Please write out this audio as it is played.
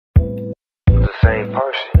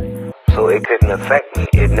person, so it couldn't affect me.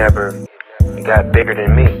 It never got bigger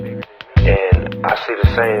than me. And I see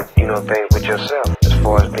the same, thing with yourself, as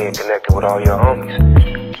far as being connected with all your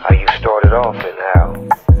homies. How you started off and how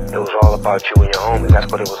it was all about you and your homies.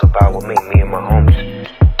 That's what it was about with me and my homies.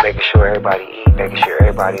 Making sure everybody eat, making sure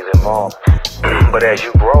everybody's involved. But as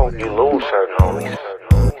you grow, you lose certain homies.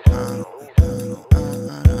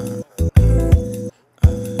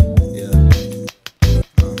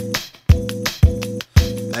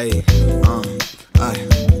 Hey,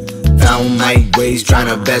 found my ways,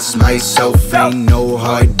 tryna best myself. Ain't no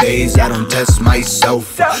hard days, I don't test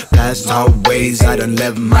myself. Past hard ways, I done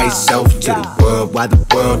left myself to the world. While the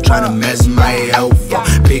world tryna mess my health.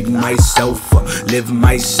 Pick myself up, live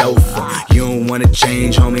myself up. You don't wanna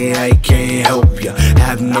change, homie, I can't help ya.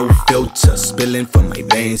 Have no filter, spilling from my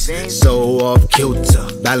veins. So off kilter,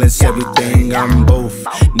 balance everything, I'm both.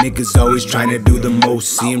 Niggas always tryna do the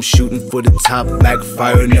most. See 'em shooting for the top, black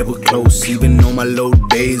fire never close. Even on my low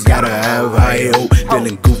days, gotta have high hope.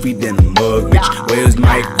 Feeling goofy than a mug, bitch, where's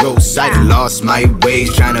my growth? I done lost my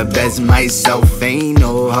ways, tryna best myself. Ain't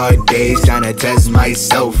no hard days, tryna test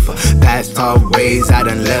myself. Past hard ways, I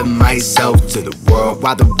done left myself to the world.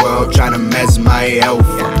 While the world tryna mess my health.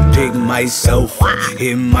 Pick myself,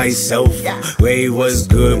 hit myself. Ray was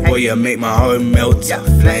good, boy, you make my heart melt.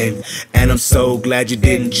 Flame, and I'm so glad you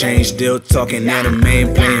didn't change. Still talking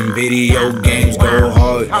anime, playing video games, go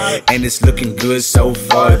hard. And it's looking good so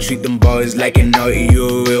far. Treat them boys like an art, you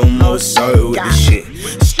a real Mozart with the shit.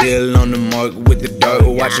 Still on the mark with the dart.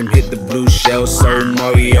 Watch him hit the blue shell, so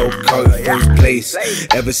Mario Kart first place.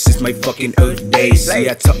 Ever since my fucking Earth day. See,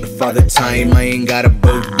 I talk to Father Time, I ain't got a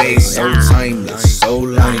birthday. So timeless, so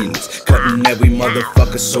lineless. Cutting every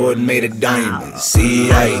motherfucker sword made of diamonds.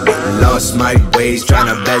 See, I lost my ways,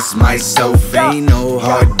 tryna best myself. Ain't no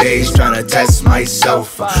hard days, tryna test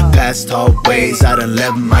myself. Past hard ways, I done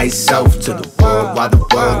left myself to the world. While the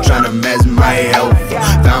world tryna mess my health.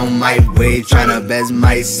 Found my way, tryna best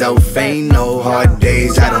myself. Ain't no hard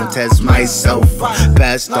days, I don't test myself.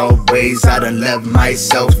 Past all ways, I done left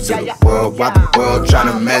myself to the world. While the world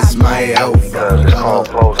tryna mess my health. Because it's called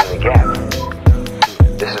closing the gap.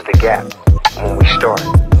 This is the gap when we start.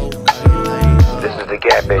 This is the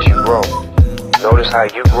gap as you grow. Notice how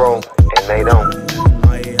you grow and they don't.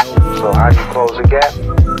 So how do you close the gap?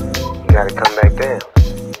 You gotta come back down.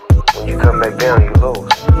 When you come back down, you lose.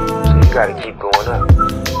 So you gotta keep going up.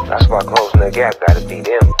 That's why closing the gap gotta be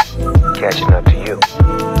them catching up to you.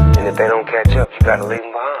 And if they don't catch up, you gotta leave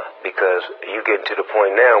them behind. Because you get to the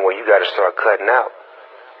point now where you gotta start cutting out.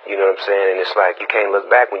 You know what I'm saying? And it's like you can't look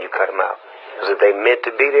back when you cut them out. Because if they meant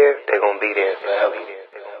to be there, they're gonna be there forever.